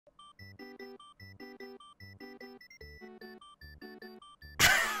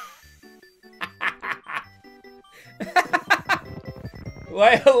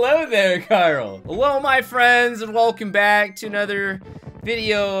Why, hello there, Carl. Hello, my friends, and welcome back to another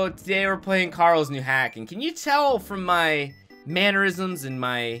video. Today we're playing Carl's new hack, and can you tell from my mannerisms and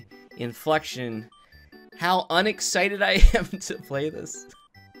my inflection how unexcited I am to play this?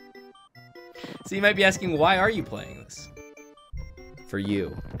 So you might be asking, why are you playing this? For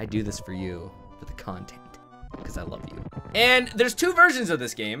you. I do this for you, for the content, because I love you. And there's two versions of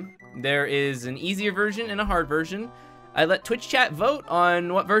this game. There is an easier version and a hard version. I let Twitch chat vote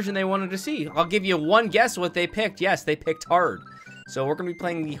on what version they wanted to see. I'll give you one guess what they picked. Yes, they picked hard. So we're gonna be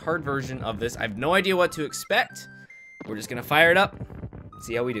playing the hard version of this. I have no idea what to expect. We're just gonna fire it up,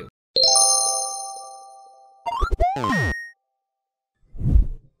 see how we do.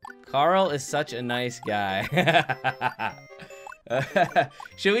 Carl is such a nice guy.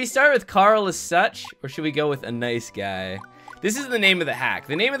 Should we start with Carl is such, or should we go with a nice guy? This is the name of the hack.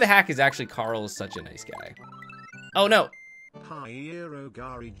 The name of the hack is actually Carl is such a nice guy. Oh no.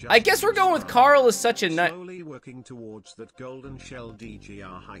 I guess we're going with Carl is such a slowly working towards that golden shell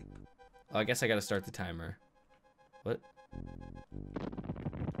DGR hype. Oh, I guess I gotta start the timer. What?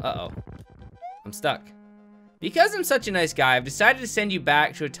 Uh-oh. I'm stuck. Because I'm such a nice guy, I've decided to send you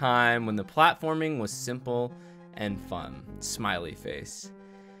back to a time when the platforming was simple and fun. Smiley face.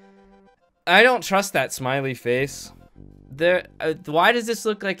 I don't trust that smiley face. Why does this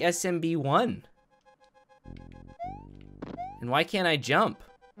look like SMB1? And why can't I jump?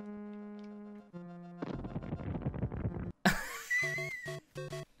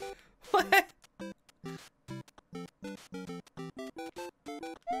 What?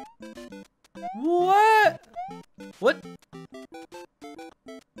 What? What?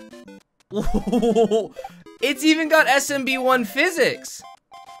 Whoa. It's even got SMB1 physics.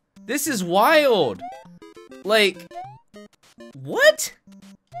 This is wild. Like, what?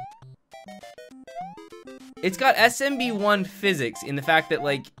 It's got SMB1 physics in the fact that,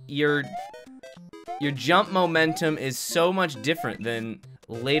 like, your jump momentum is so much different than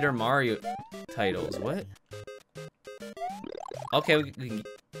later Mario titles. What? Okay, we can...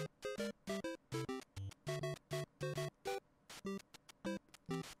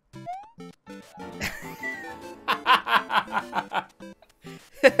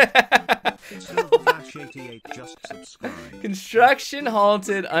 Construction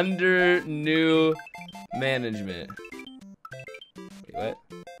halted under new management. Wait, what?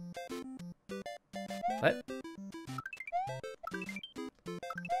 What?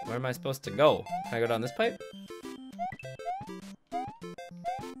 Where am I supposed to go? Can I go down this pipe?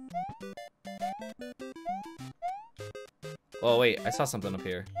 Oh wait, I saw something up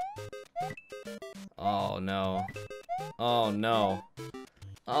here. Oh no. Oh no.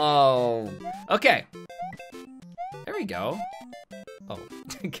 Oh. Okay. There we go. Oh,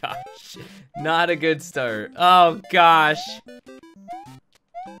 gosh. Not a good start. Oh, gosh.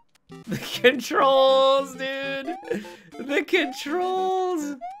 The controls, dude. The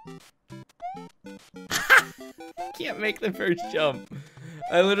controls. Can't make the first jump.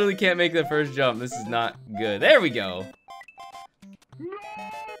 I literally can't make the first jump. This is not good. There we go.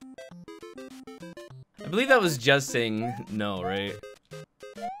 I believe that was Juz saying no, right?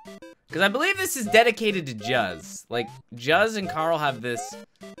 Because I believe this is dedicated to Juz. Like, Juz and Carl have this...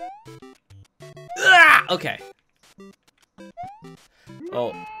 Ah! Okay.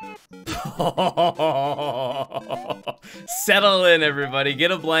 Oh. Settle in, everybody.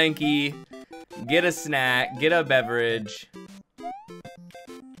 Get a blankie. Get a snack. Get a beverage.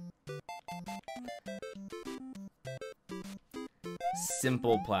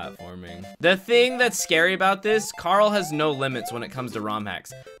 Simple platforming. The thing that's scary about this, Carl has no limits when it comes to ROM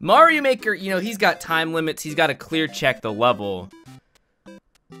hacks. Mario Maker, you know, he's got time limits. He's got to clear check the level.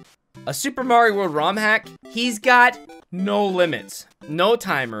 A Super Mario World ROM hack, he's got no limits. No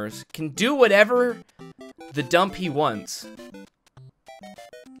timers. Can do whatever the dump he wants.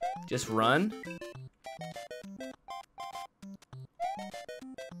 Just run.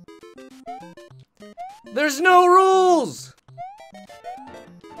 There's no rules!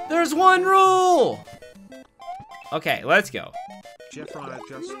 There's one rule! Okay, let's go. Jeffrey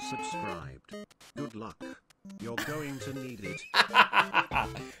just subscribed. Good luck. You're going to need it.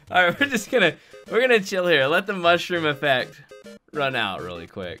 Alright, we're gonna chill here. Let the mushroom effect run out really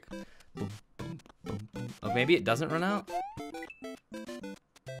quick. Boom, boom, boom, boom. Oh, maybe it doesn't run out?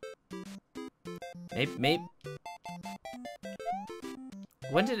 Maybe.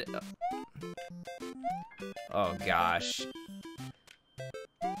 When did it... Oh, gosh.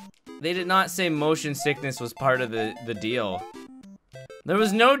 They did not say motion sickness was part of the deal. There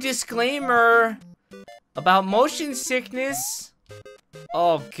was no disclaimer about motion sickness.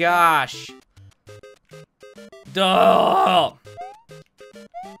 Oh, gosh. Duh!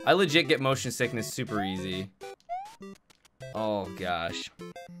 I legit get motion sickness super easy. Oh gosh.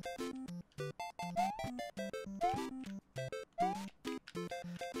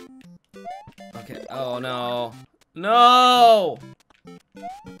 Okay, oh no. No!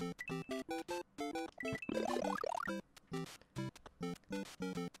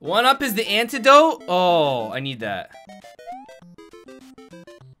 One up is the antidote? Oh, I need that.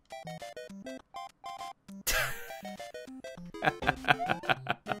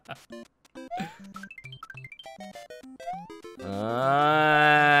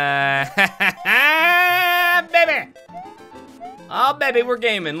 Baby! Oh, baby, we're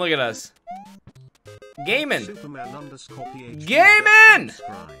gaming. Look at us. Gaming. Superman_PhD Gaming!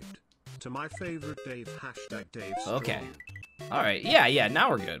 subscribed to my favorite Dave #Dave. Okay. Alright, yeah, now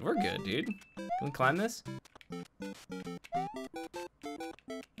we're good. We're good, dude. Can we climb this?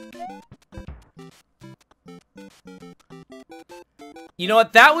 You know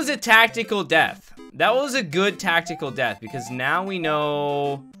what? That was a tactical death. That was a good tactical death because now we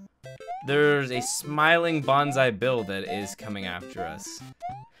know there's a smiling bonsai Bill that is coming after us.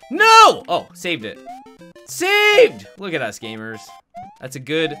 No! Oh, saved it. Saved! Look at us, gamers. That's a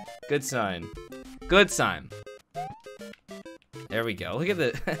good sign. Good sign. There we go. Look at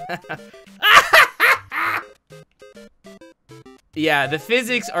the... Yeah, the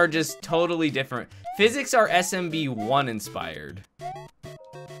physics are just totally different. Physics are SMB1 inspired.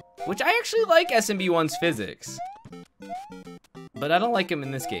 Which I actually like SMB1's physics. But I don't like them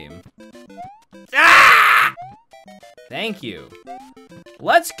in this game. Ah! Thank you.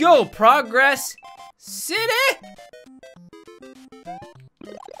 Let's go, Progress City!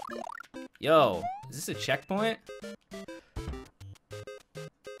 Yo, is this a checkpoint?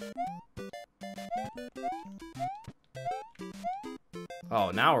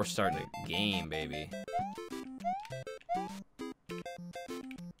 Oh, now we're starting a game, baby.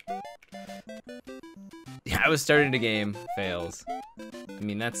 Yeah, I was starting a game. Fails. I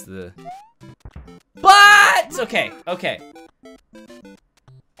mean, that's the... But! Okay.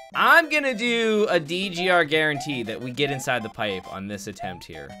 I'm gonna do a DGR guarantee that we get inside the pipe on this attempt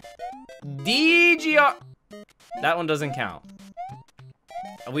here. DGR... That one doesn't count.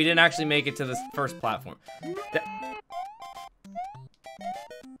 We didn't actually make it to the first platform.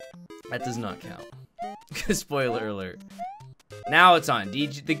 That does not count. Spoiler alert. Now it's on. The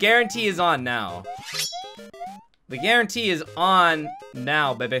guarantee is on now. The guarantee is on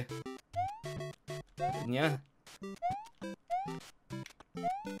now, baby. Yeah.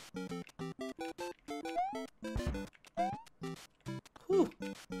 Whew.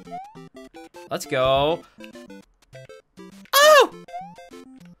 Let's go. Oh!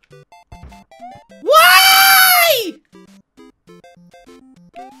 Why?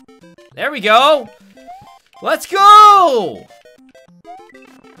 There we go. Let's go.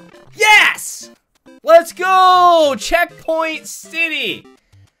 Yes! Let's go! Checkpoint City!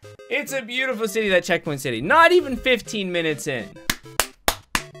 It's a beautiful city, that Checkpoint City. Not even 15 minutes in.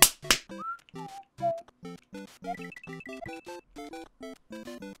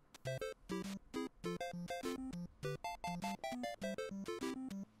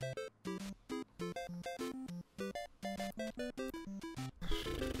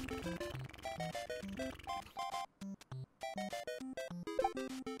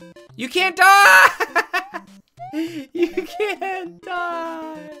 You can't die! You can't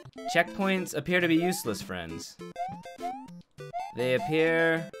die! Checkpoints appear to be useless, friends. They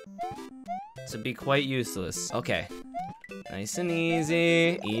appear to be quite useless. Okay. Nice and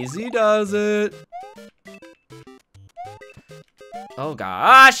easy. Easy does it. Oh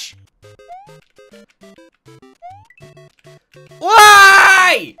gosh!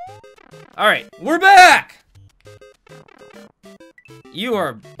 Why? Alright, we're back! You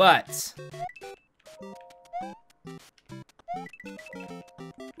are butts.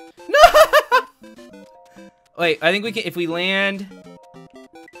 No! Wait, I think we can, if we land.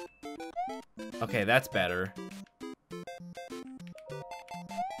 Okay, that's better.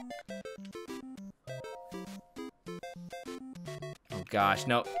 Oh gosh,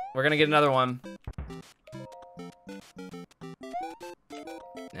 no. We're gonna get another one.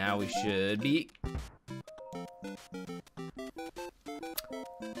 Now we should be.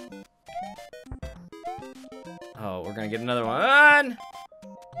 Oh, we're gonna get another one.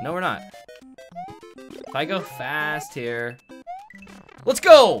 No, we're not. If I go fast here. Let's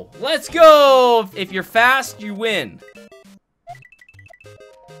go! Let's go! If you're fast, you win.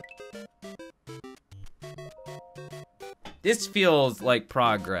 This feels like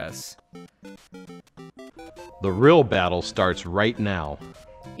progress. The real battle starts right now.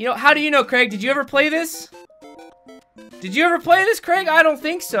 You know, how do you know, Craig? Did you ever play this? Did you ever play this, Craig? I don't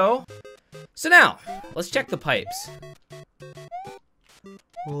think so. So now, let's check the pipes.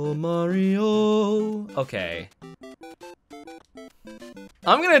 Oh, Mario. Okay.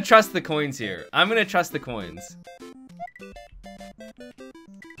 I'm gonna trust the coins here. I'm gonna trust the coins.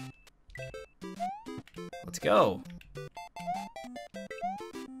 Let's go.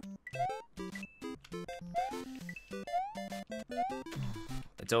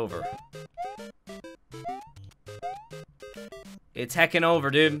 It's over. It's heckin'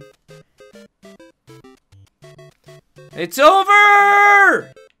 over, dude. It's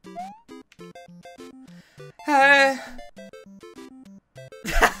over!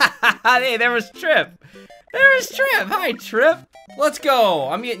 Hey, there was Trip. There was Trip. Hi, Trip. Let's go.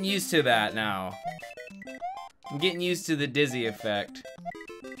 I'm getting used to that now. I'm getting used to the dizzy effect.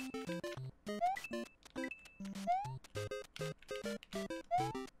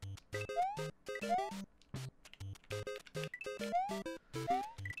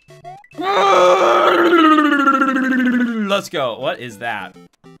 Let's go. What is that?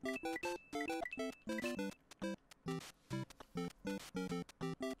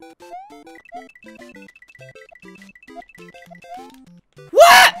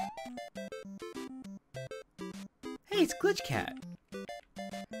 What? Hey, it's Glitch Cat.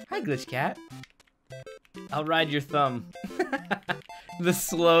 Hi, Glitch Cat. I'll ride your thumb. The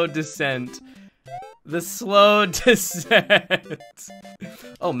slow descent. The slow descent.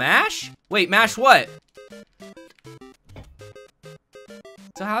 Oh, mash? Wait, mash what?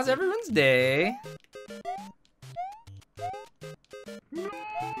 So how's everyone's day?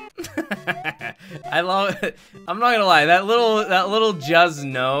 I love it. I'm not gonna lie, that little just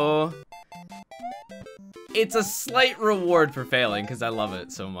no. It's a slight reward for failing because I love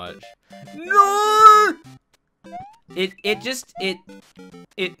it so much. No! It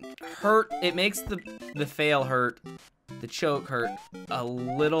hurt. It makes the fail hurt, the choke hurt a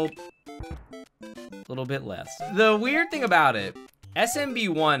little bit less. The weird thing about it,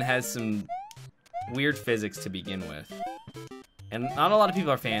 SMB1 has some weird physics to begin with, and not a lot of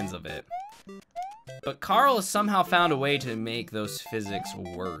people are fans of it. But Carl has somehow found a way to make those physics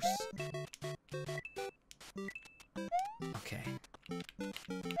worse. Okay.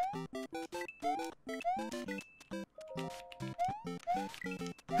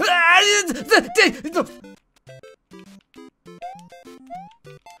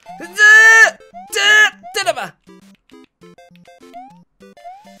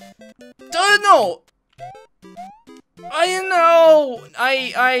 No!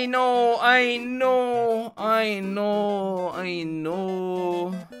 I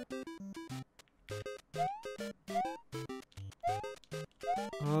know.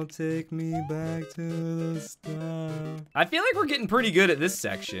 I'll take me back to the start. I feel like we're getting pretty good at this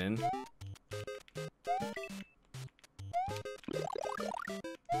section.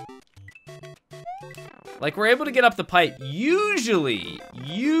 Like, we're able to get up the pipe usually,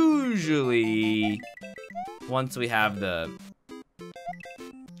 once we have the...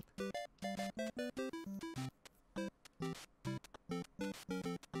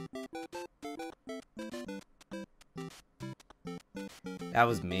 That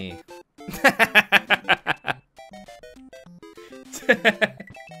was me.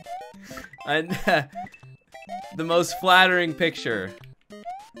 And, the most flattering picture.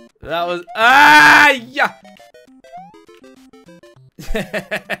 That was, yeah.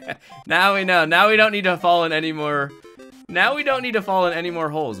 Now we know. Now we don't need to fall in any more. Now we don't need to fall in any more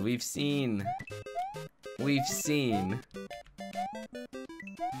holes. We've seen.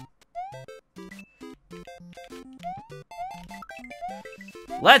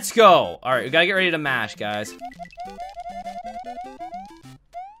 Let's go. All right, we gotta get ready to mash, guys.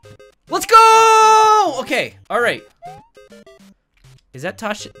 Let's go. Okay. All right. Is that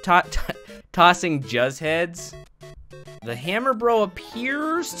tossing juzz heads? The Hammer Bro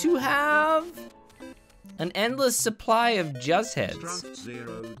appears to have an endless supply of juzz heads.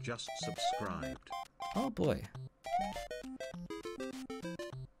 Struct0 just subscribed. Oh boy.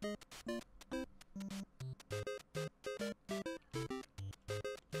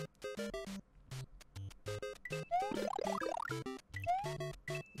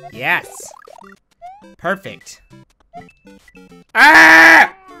 Yes. Perfect.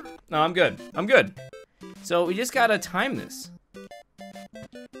 Ah! No, I'm good. I'm good. So we just gotta time this.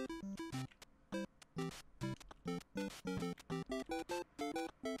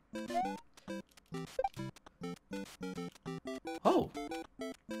 Oh.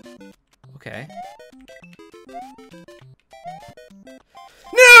 Okay.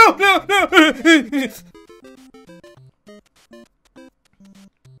 No! No! No!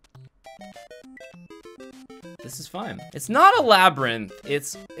 The This is fine. It's not a labyrinth.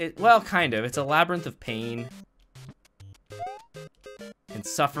 Well, kind of. It's a labyrinth of pain and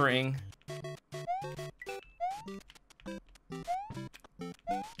suffering.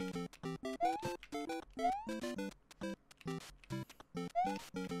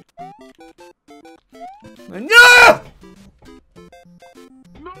 No!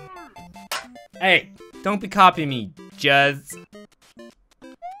 Hey, don't be copying me, Juzz.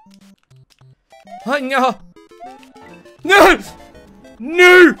 Oh, no! No!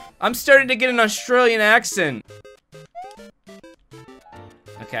 No! I'm starting to get an Australian accent.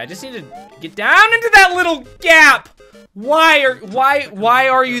 Okay, I just need to get down into that little gap. Why are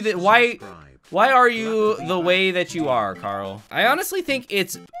you the way that you are, Carl? I honestly think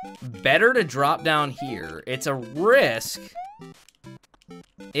it's better to drop down here. It's a risk.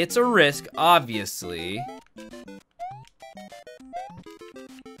 It's a risk, obviously.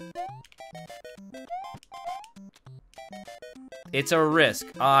 It's a risk,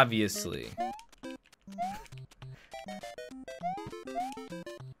 obviously.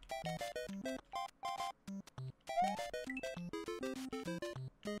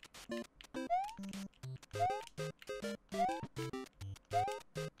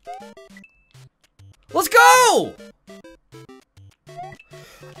 Let's go!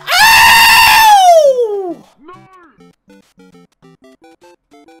 Ow!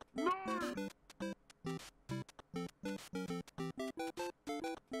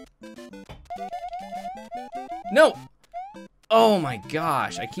 No! Oh my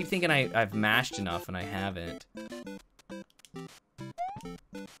gosh, I keep thinking I've mashed enough and I haven't.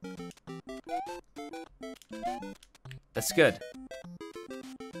 That's good.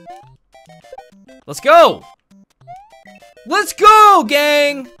 Let's go! Let's go,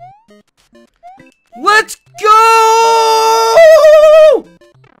 gang! Let's go!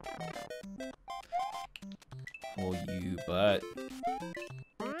 Oh, you butt.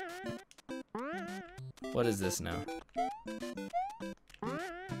 What is this now?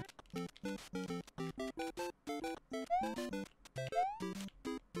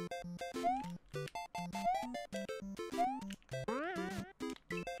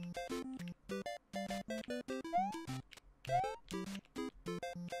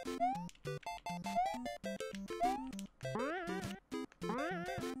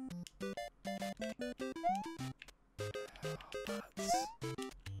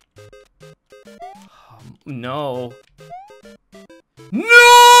 No.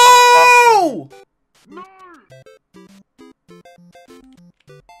 No! No!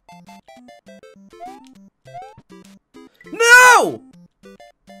 No!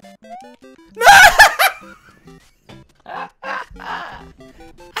 No!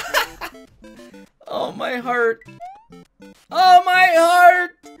 Oh, my heart. Oh, my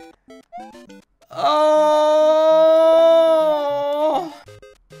heart. Oh.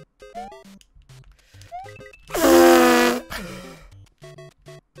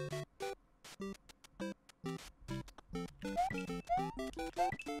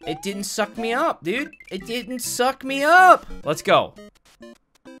 It didn't suck me up, dude. It didn't suck me up. Let's go.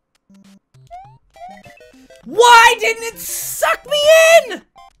 Why didn't it suck me in?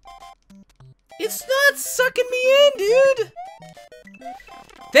 It's not sucking me in, dude.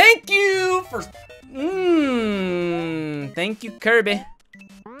 Thank you for... Thank you, Kirby.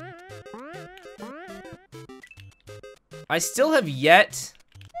 I still have yet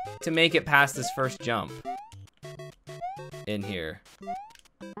to make it past this first jump in here.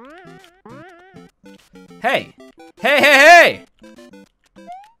 Hey! Hey, hey, hey!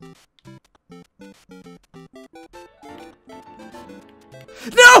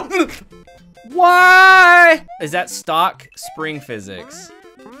 No! Why? Is that stock spring physics?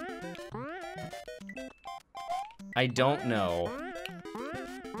 I don't know.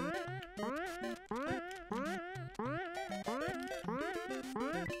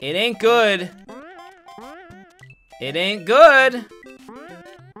 It ain't good. It ain't good.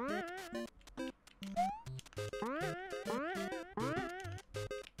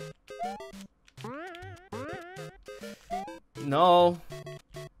 No.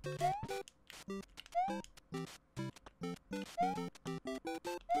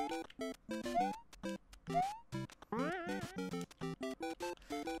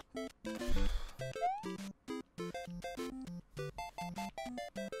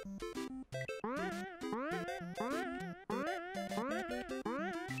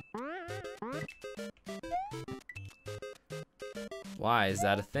 Why is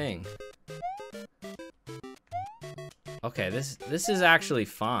that a thing? Okay, this is actually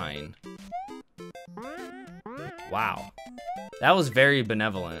fine. Wow. That was very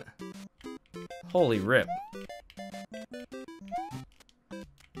benevolent. Holy rip.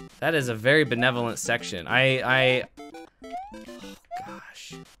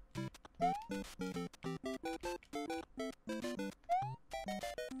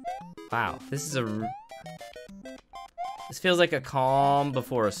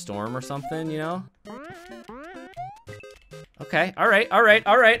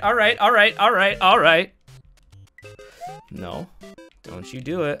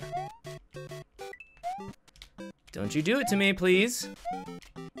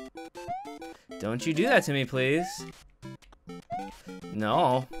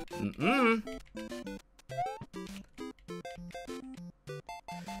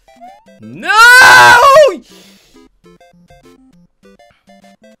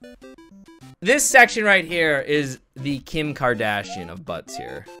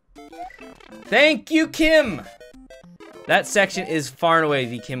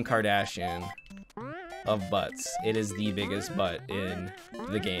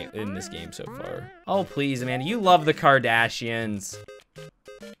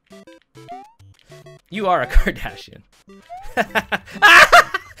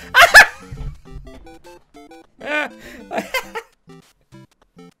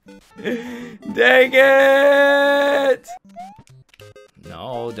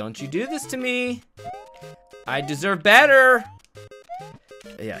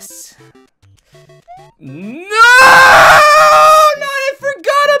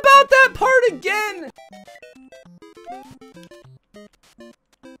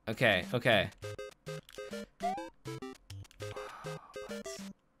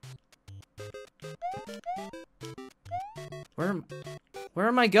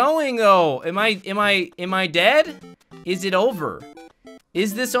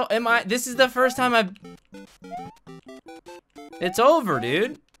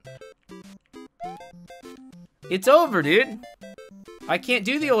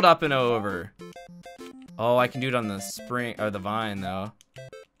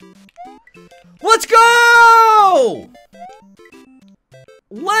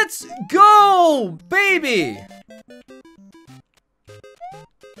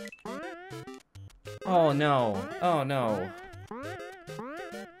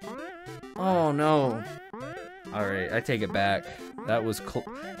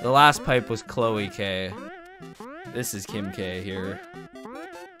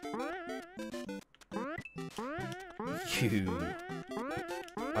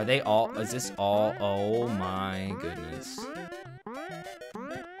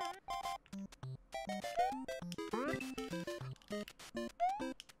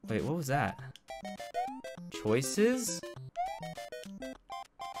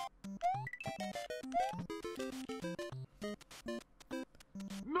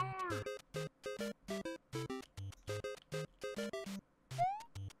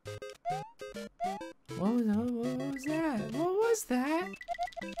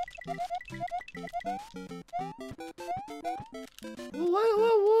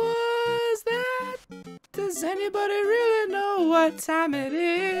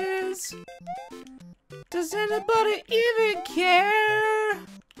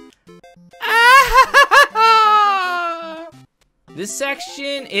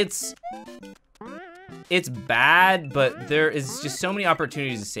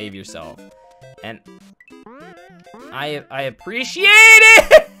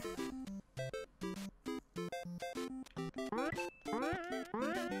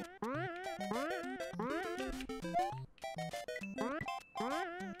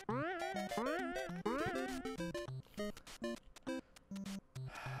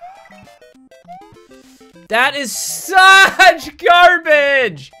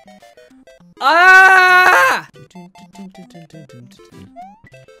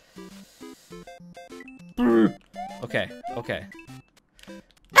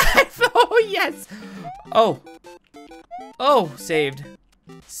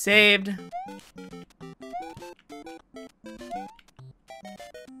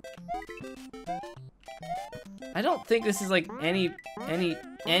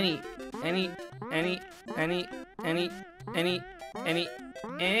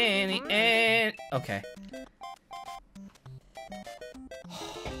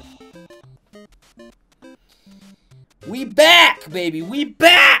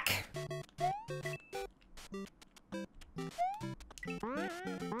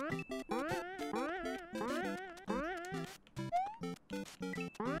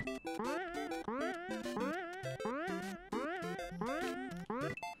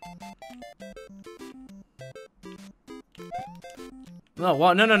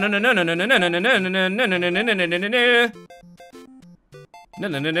 No,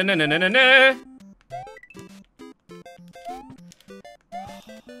 no, no, no, no, no, no, no, no.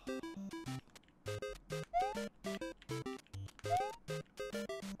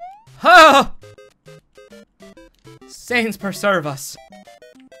 Oh! Saints preserve us.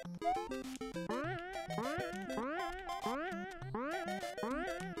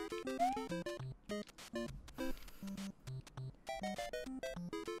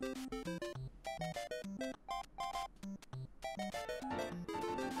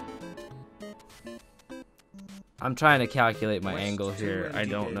 I'm trying to calculate my angle here. I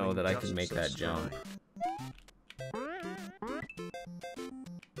don't know that I can make that jump.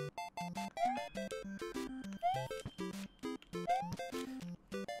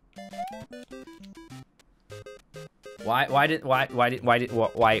 Why didn't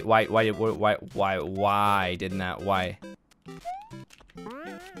that?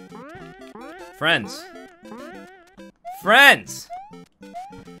 Friends. Friends!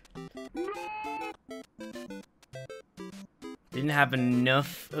 Didn't have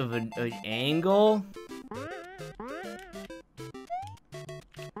enough of an angle?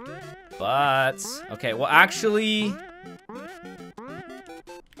 But, okay, well actually...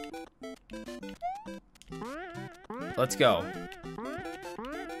 Let's go.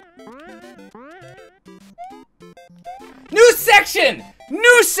 New section!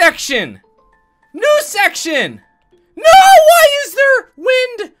 New section! New section! No! Why is there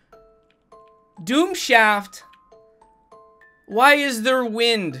wind? Doom shaft. Why is there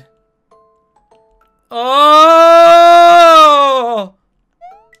wind? Oh!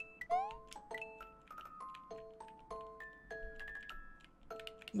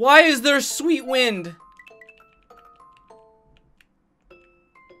 Why is there sweet wind?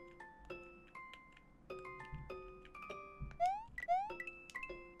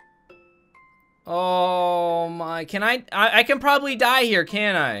 Oh my, can I can probably die here,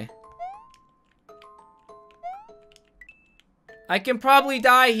 can't I? I can probably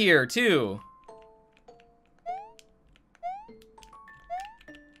die here, too.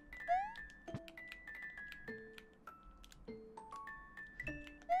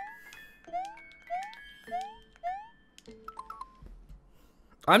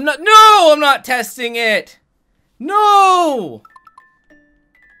 I'm not testing it! No!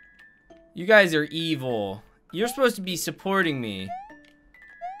 You guys are evil. You're supposed to be supporting me.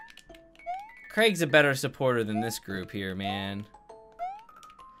 Craig's a better supporter than this group here, man.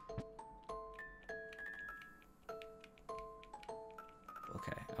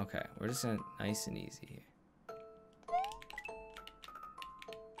 Okay, we're just gonna nice and easy here.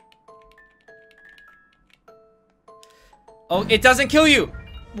 Oh, it doesn't kill you!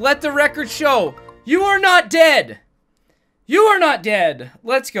 Let the record show! You are not dead! You are not dead!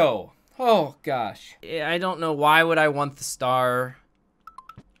 Let's go. Oh, gosh. I don't know, why would I want the star?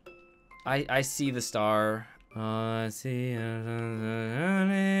 I see the star. I see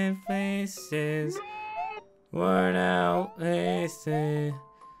faces. Worn out faces.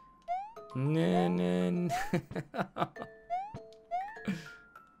 No!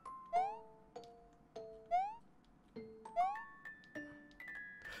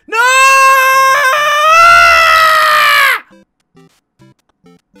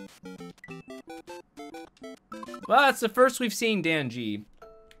 Well, that's the first we've seen Dan G.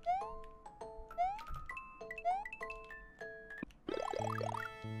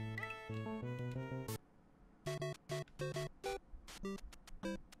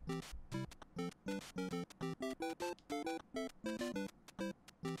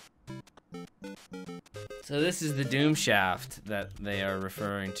 So this is the Doom Shaft that they are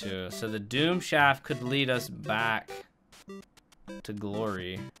referring to. So the Doom Shaft could lead us back to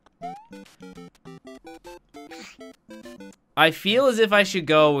glory. I feel as if I should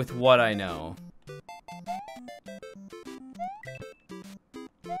go with what I know.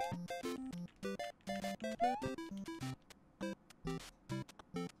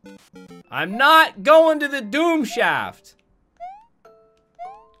 I'm not going to the Doom Shaft.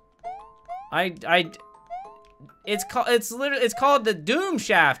 It's called the Doom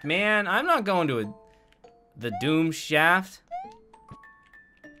Shaft, man. I'm not going to the Doom Shaft.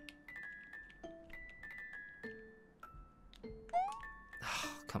 Oh,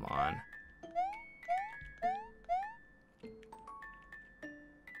 come on.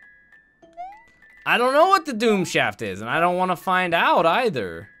 I don't know what the Doom Shaft is, and I don't want to find out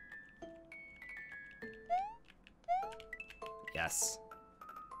either. Yes.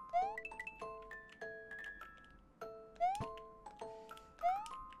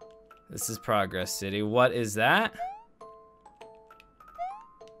 This is Progress City. What is that?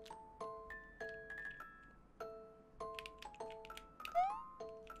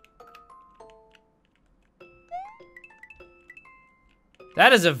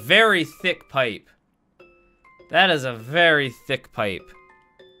 That is a very thick pipe. That is a very thick pipe.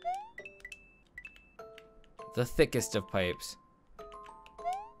 The thickest of pipes.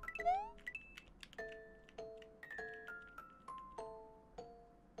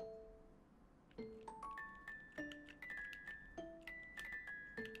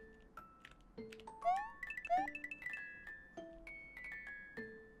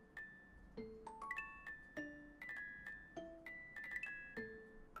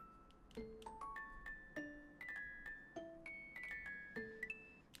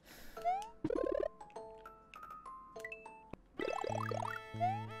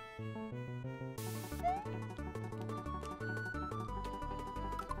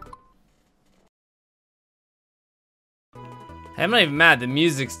 I'm not even mad, the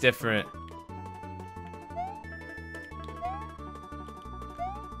music's different.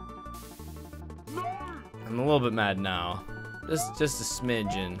 I'm a little bit mad now. Just a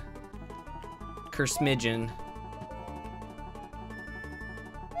smidgen. Kersmidgen.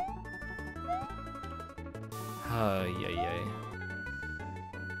 Yay.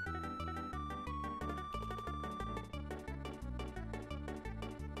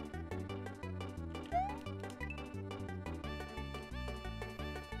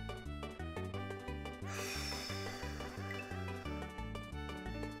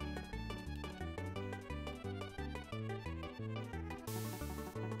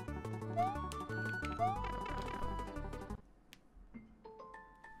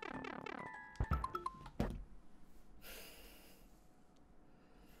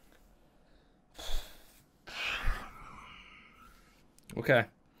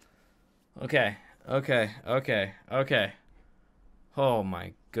 Okay. Oh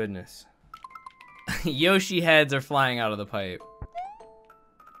my goodness. Yoshi heads are flying out of the pipe.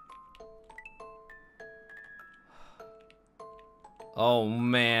 Oh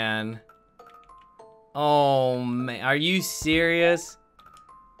man. Oh man, are you serious?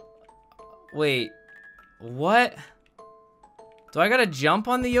 Wait, what? Do I gotta jump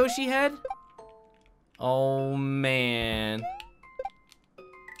on the Yoshi head? Oh man.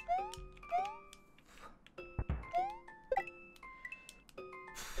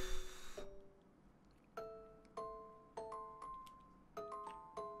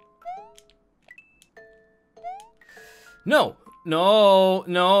 No. No.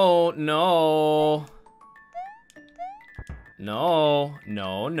 No. No. No.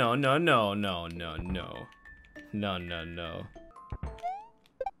 No. No. No. No. No. No. No. No. No. No.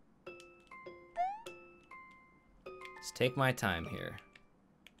 Let's take my time here.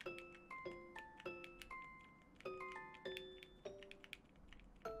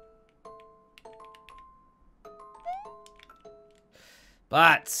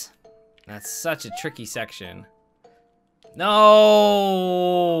 But that's such a tricky section.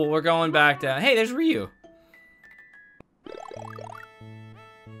 No, we're going back down. Hey, there's Ryu.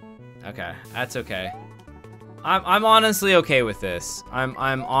 Okay, that's okay. I'm honestly okay with this. I'm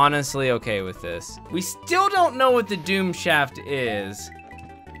honestly okay with this. We still don't know what the Doom Shaft is,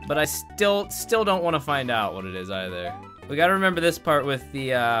 but I still don't want to find out what it is either. We gotta remember this part with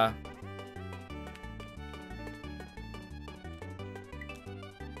the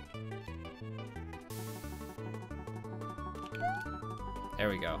There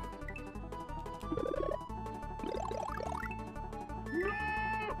we go.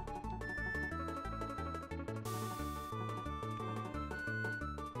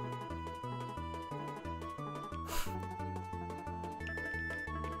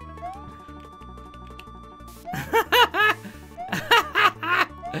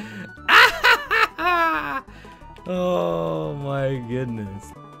 Oh my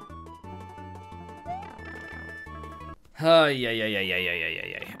goodness. Oh, yeah.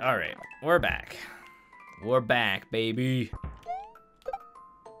 All right, we're back. We're back, baby.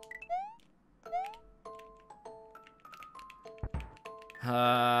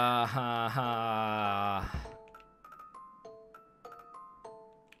 Ha ha ha.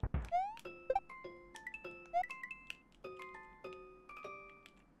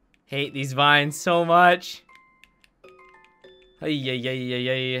 Hate these vines so much.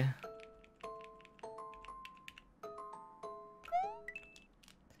 Yeah.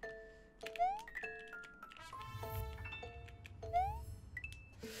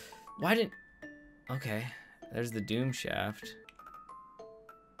 Why didn't... Okay, there's the Doom Shaft.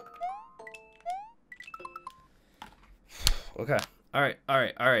 Okay, all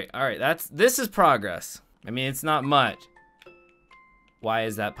right. This is progress. I mean, it's not much. Why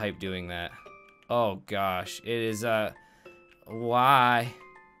is that pipe doing that? Oh gosh, it is, why?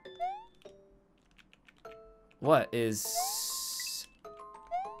 What is...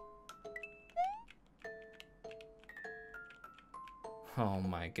 Oh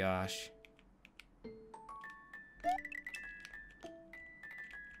my gosh.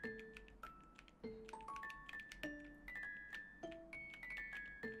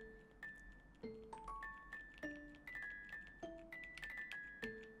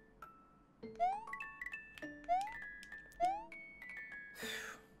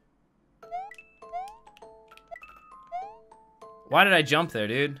 Why did I jump there,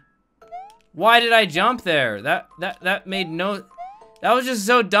 dude? Why did I jump there? That made no... That was just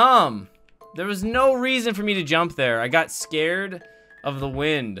so dumb. There was no reason for me to jump there. I got scared of the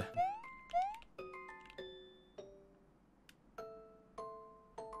wind.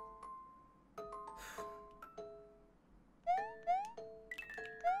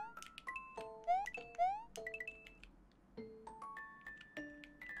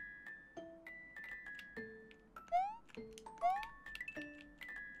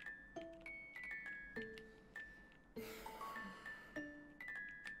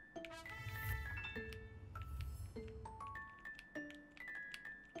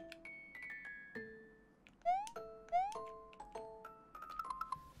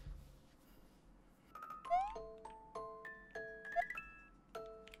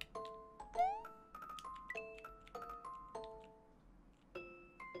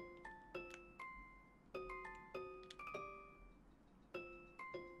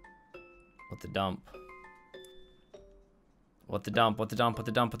 What the dump? What the dump? What the dump? What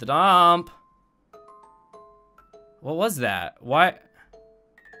the dump? What the dump? What was that? Why?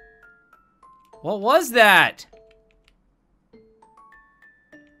 What was that?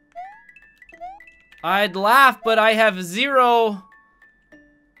 I'd laugh, but I have zero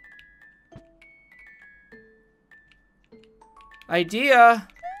idea.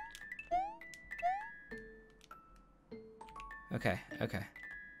 Okay, okay.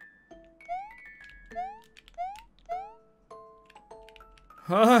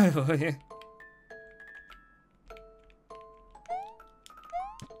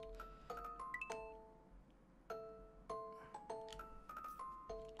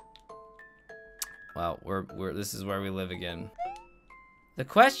 Well, this is where we live again. The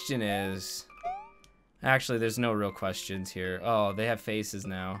question is, actually, there's no real questions here. Oh, they have faces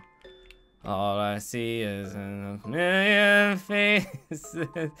now. All I see is a million faces.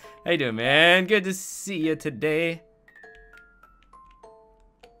 How you doing, man? Good to see you today.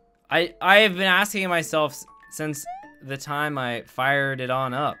 I have been asking myself since the time I fired it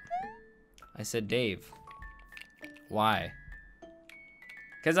on up. I said, Dave, why?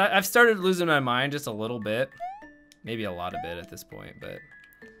 Because I've started losing my mind just a little bit. Maybe a lot of bit at this point, but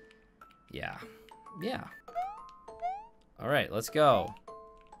yeah. Yeah. All right, let's go.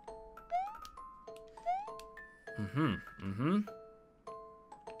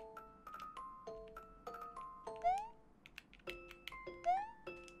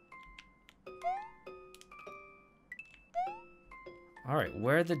 All right,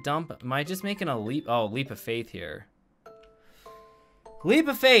 where the dump? Am I just making a leap? Oh, leap of faith here. Leap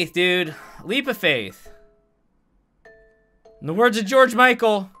of faith, dude. Leap of faith. In the words of George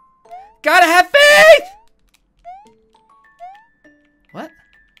Michael, gotta have faith! What?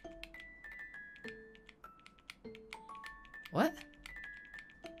 What?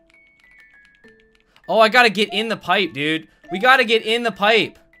 Oh, I gotta get in the pipe, dude. We gotta get in the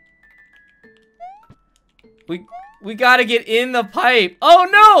pipe. We gotta get in the pipe. Oh,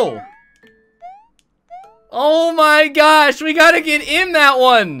 no! Oh my gosh, we gotta get in that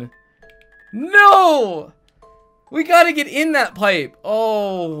one! No! We gotta get in that pipe.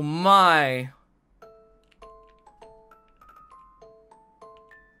 Oh my.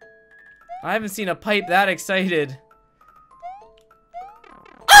 I haven't seen a pipe that excited.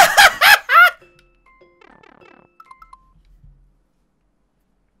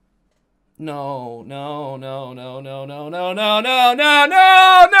 No, no, no, no, no, no, no, no, no, no,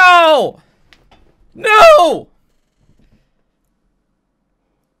 no, no! No!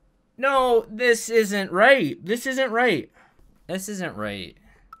 No, this isn't right. This isn't right. This isn't right.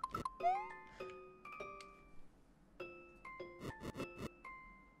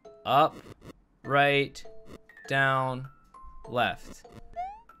 Up, right, down, left.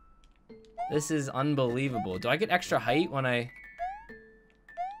 This is unbelievable. Do I get extra height when I...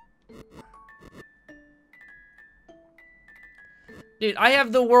 Dude, I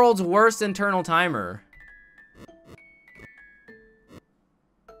have the world's worst internal timer.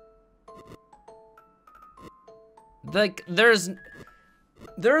 Like, there's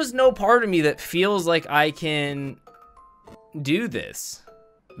no part of me that feels like I can do this.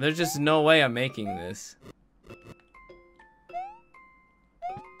 There's just no way I'm making this.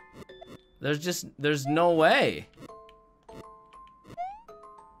 There's no way.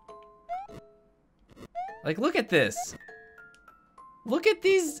 Like, look at this. Look at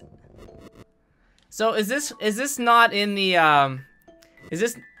these. So is this not in the is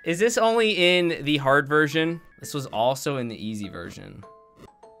this only in the hard version? This was also in the easy version.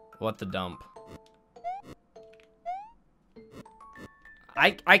 What the dump?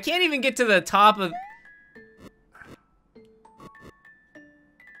 I can't even get to the top of.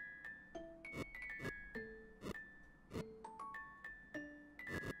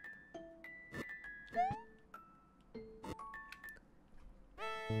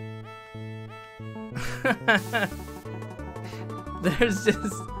 There's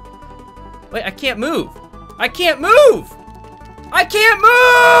just... Wait, I can't move! I can't move! I can't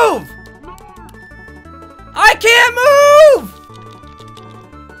move! I can't move!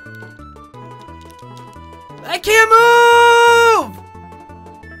 I can't move!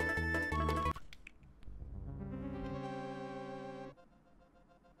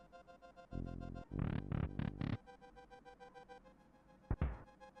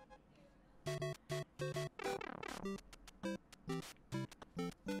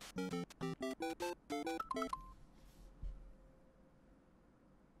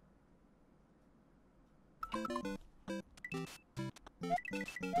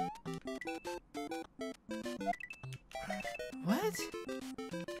 What?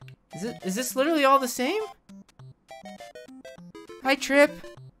 Is this literally all the same? Hi, Trip.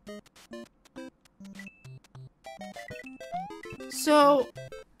 So...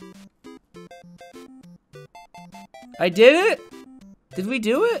 I did it? Did we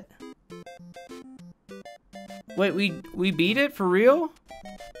do it? Wait, we beat it for real?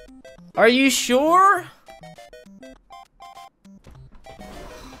 Are you sure?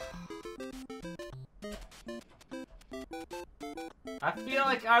 I feel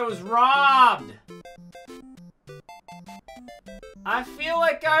like I was robbed. I feel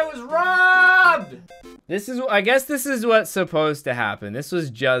like I was robbed. I guess this is what's supposed to happen. This was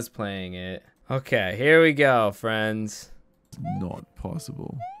just playing it. Okay, here we go, friends. Not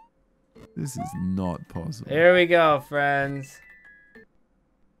possible. This is not possible. Here we go, friends.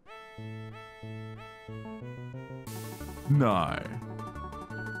 No.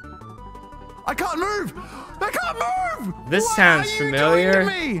 I can't move! I can't move! This What sounds are you familiar. doing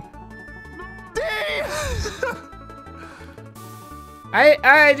to me?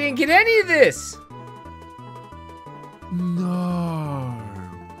 I didn't get any of this. No.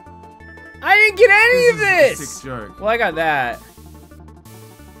 I didn't get any of This is a this. sick joke. Well, I got that.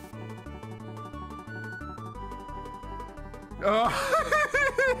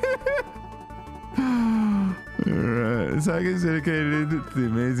 Alright, this hack is dedicated to the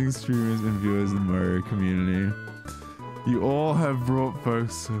amazing streamers and viewers in the Mario community. You all have brought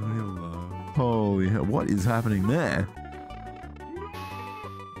folks so many love. Holy hell, what is happening there?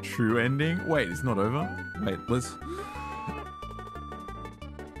 True ending? Wait, it's not over? Wait, let's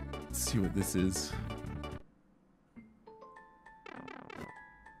see what this is.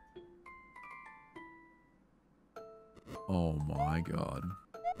 Oh my god.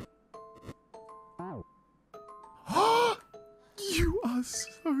 You are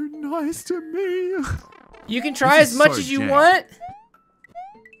so nice to me. You can try This as is much so as you jank. want.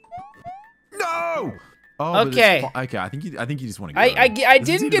 No. Oh, but it's Okay. okay, I think you just want to go. I This is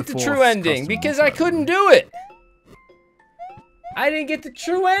didn't either get the fourth true ending custom because or I so. couldn't do it. I didn't get the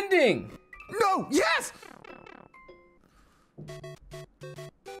true ending. No. Yes.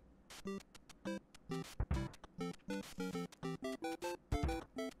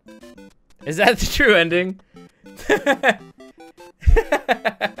 Is that the true ending?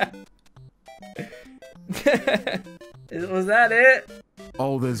 Was that it?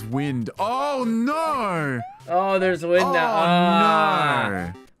 Oh, there's wind. Oh no. Oh, there's wind Oh now. Ah.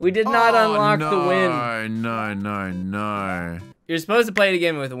 no. We did not unlock no, the wind. No. You're supposed to play it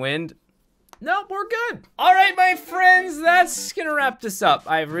again with wind. Nope, we're good. All right, my friends, that's gonna wrap this up.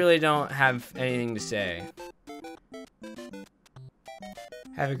 I really don't have anything to say.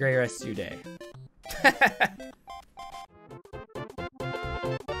 Have a great rest of your day.